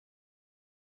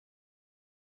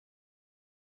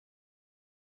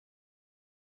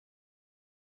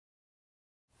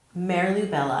Mary Lou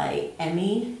Belli,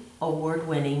 Emmy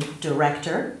award-winning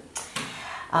director.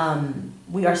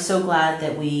 We are so glad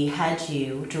that we had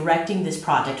you directing this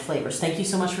project, Flavors. Thank you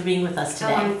so much for being with us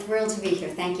today. Oh, I'm thrilled to be here.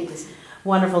 Thank you, Lisa.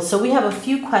 Wonderful. So we have a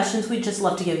few questions. We'd just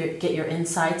love to get your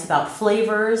insights about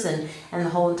Flavors and the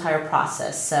whole entire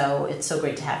process. So it's so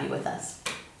great to have you with us.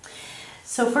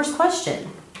 So first question,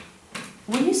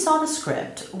 when you saw the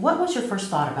script, what was your first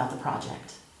thought about the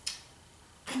project?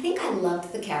 I think I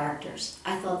loved the characters.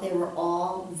 I thought they were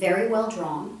all very well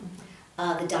drawn.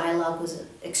 The dialogue was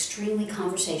extremely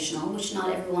conversational, which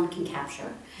not everyone can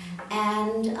capture.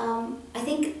 And I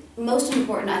think most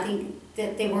important, I think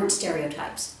that they weren't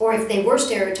stereotypes. Or if they were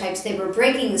stereotypes, they were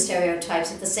breaking the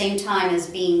stereotypes at the same time as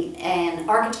being an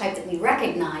archetype that we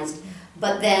recognized.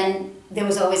 But then there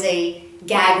was always a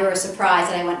gag or a surprise,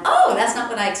 and I went, oh, that's not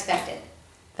what I expected.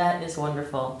 That is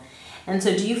wonderful. And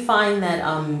so do you find that,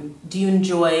 do you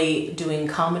enjoy doing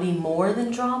comedy more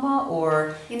than drama,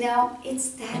 or? You know,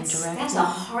 that's a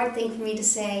hard thing for me to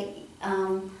say.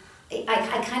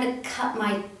 I kind of cut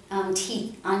my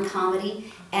teeth on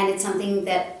comedy, and it's something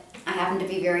that I happen to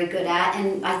be very good at.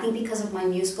 And I think because of my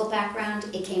musical background,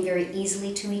 it came very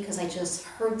easily to me because I just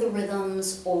heard the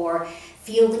rhythms or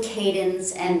feel the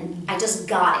cadence, and I just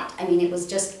got it. I mean, it was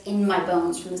just in my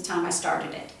bones from the time I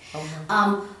started it.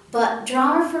 Oh. But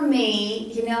drama for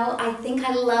me, you know, I think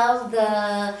I love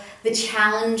the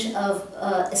challenge of,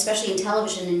 especially in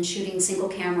television and shooting single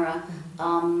camera,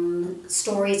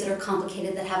 stories that are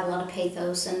complicated, that have a lot of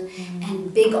pathos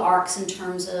and big arcs in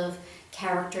terms of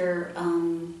character,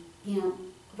 you know,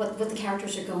 what the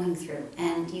characters are going through.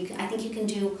 And I think you can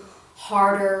do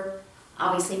harder,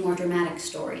 obviously more dramatic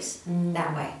stories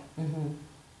that way.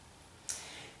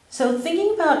 So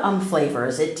thinking about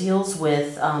Flavors, it deals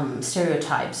with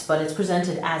stereotypes, but it's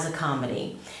presented as a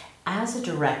comedy. As a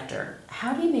director,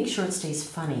 how do you make sure it stays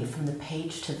funny from the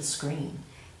page to the screen?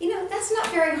 You know, that's not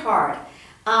very hard.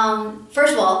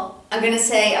 First of all, I'm going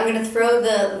to throw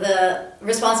the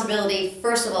responsibility,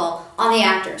 first of all, on the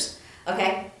actors.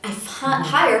 Okay? I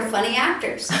hire funny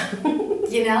actors.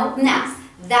 You know? Now,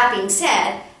 that being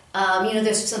said, you know,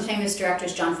 there's some famous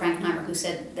directors, John Frankenheimer, who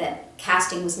said that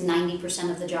casting was 90%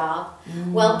 of the job.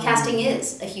 Well, casting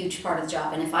is a huge part of the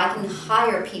job, and if I can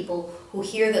hire people who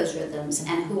hear those rhythms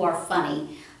and who are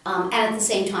funny, and at the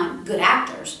same time good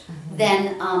actors,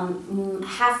 then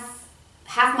half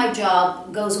my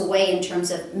job goes away in terms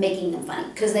of making them funny,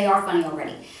 because they are funny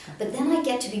already. But then I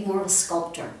get to be more of a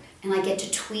sculptor, and I get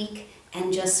to tweak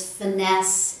and just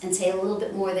finesse and say a little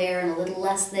bit more there and a little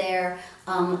less there.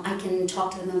 I can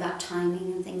talk to them about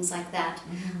timing and things like that.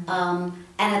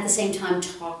 And at the same time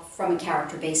talk from a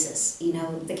character basis. You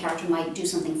know, the character might do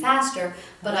something faster,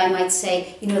 but I might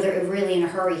say, you know, they're really in a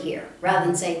hurry here, rather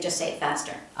than say, just say it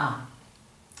faster.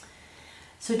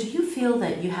 So do you feel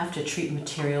that you have to treat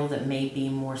material that may be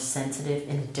more sensitive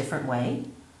in a different way?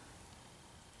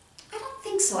 I don't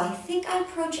think so. I think I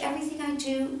approach everything I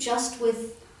do just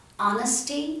with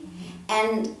honesty,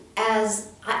 and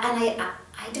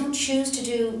I don't choose to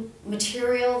do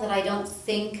material that I don't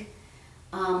think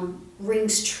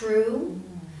rings true.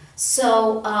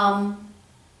 So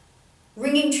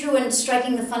ringing true and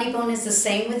striking the funny bone is the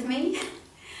same with me.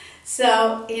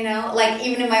 So, you know, like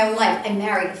even in my own life, I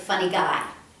married a funny guy.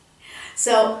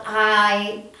 So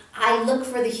I look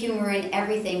for the humor in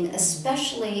everything,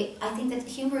 especially I think that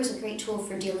humor is a great tool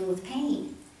for dealing with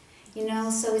pain. You know,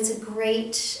 so it's a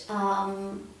great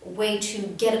way to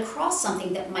get across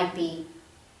something that might be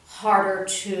harder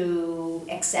to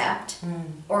accept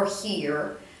or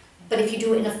hear. But if you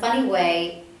do it in a funny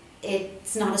way,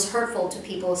 it's not as hurtful to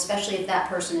people, especially if that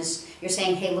person is, you're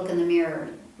saying, hey, look in the mirror,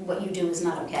 what you do is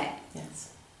not okay.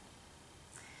 Yes.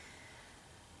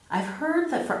 I've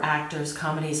heard that for actors,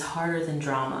 comedy is harder than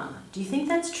drama. Do you think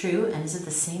that's true, and is it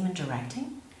the same in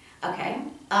directing? Okay.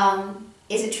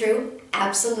 Is it true?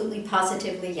 Absolutely,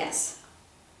 positively, yes.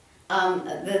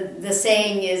 The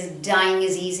saying is, dying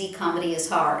is easy, comedy is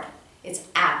hard. It's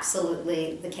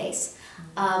absolutely the case.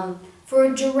 For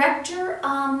a director,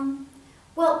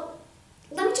 well,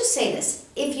 let me just say this.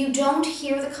 If you don't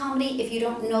hear the comedy, if you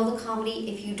don't know the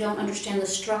comedy, if you don't understand the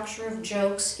structure of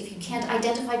jokes, if you can't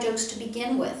identify jokes to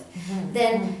begin with,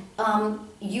 then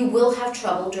you will have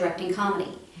trouble directing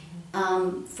comedy.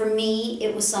 For me,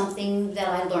 it was something that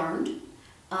I learned.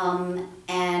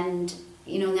 And,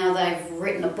 you know, now that I've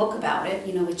written a book about it,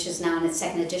 you know, which is now in its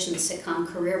second edition, the sitcom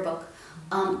career book,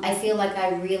 I feel like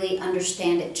I really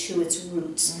understand it to its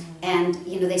roots. And,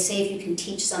 you know, they say if you can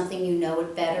teach something, you know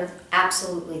it better.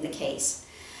 Absolutely the case.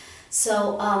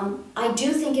 So I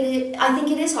do think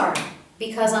it is hard,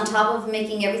 because on top of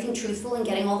making everything truthful and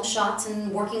getting all the shots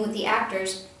and working with the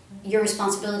actors, your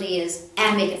responsibility is,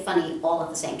 and make it funny all at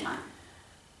the same time.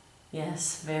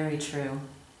 Yes, very true.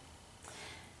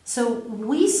 So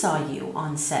we saw you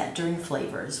on set during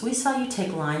Flavors. We saw you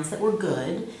take lines that were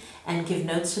good and give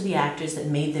notes to the actors that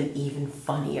made them even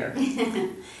funnier.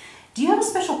 Do you have a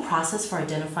special process for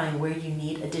identifying where you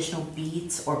need additional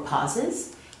beats or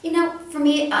pauses? You know, for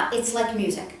me, it's like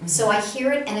music. Mm-hmm. So I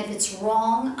hear it, and if it's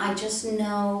wrong, I just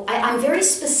know. I'm very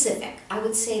specific. I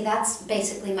would say that's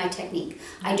basically my technique.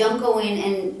 I don't go in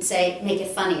and say, make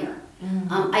it funnier.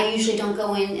 Mm-hmm. I usually don't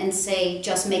go in and say,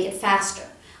 just make it faster.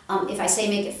 If I say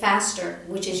make it faster,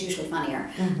 which is usually funnier,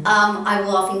 mm-hmm. I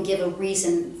will often give a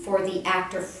reason for the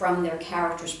actor from their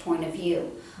character's point of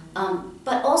view.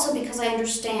 But also because I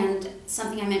understand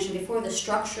something I mentioned before, the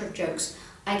structure of jokes.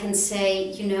 I can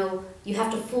say, you know, you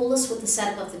have to fool us with the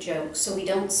setup of the joke so we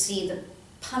don't see the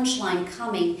punchline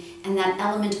coming, and that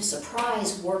element of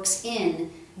surprise works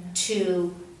in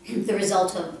to the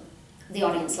result of the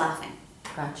audience laughing.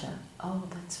 Gotcha. Oh,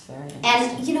 that's very interesting.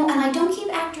 And, you know, and I don't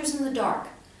keep actors in the dark.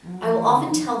 Mm-hmm. I will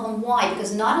often tell them why,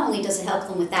 because not only does it help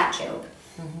them with that joke,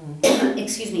 mm-hmm.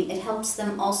 excuse me, it helps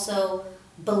them also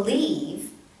believe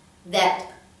that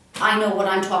I know what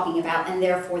I'm talking about, and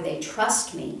therefore they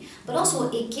trust me. But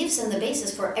also it gives them the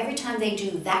basis for every time they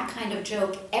do that kind of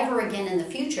joke ever again in the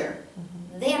future,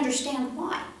 mm-hmm. they understand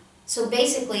why. So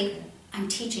basically, I'm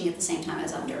teaching at the same time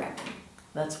as I'm directing.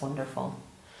 That's wonderful.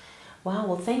 Wow,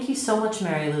 well thank you so much,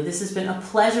 Mary Lou. This has been a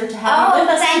pleasure to have you with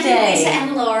us today. Thank you, Lisa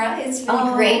and Laura. It's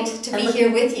been great to be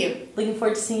here with you. Looking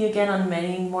forward to seeing you again on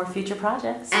many more future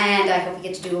projects. And I hope you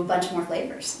get to do a bunch more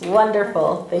flavors.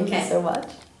 Wonderful. Thank you so much.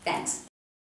 Thanks.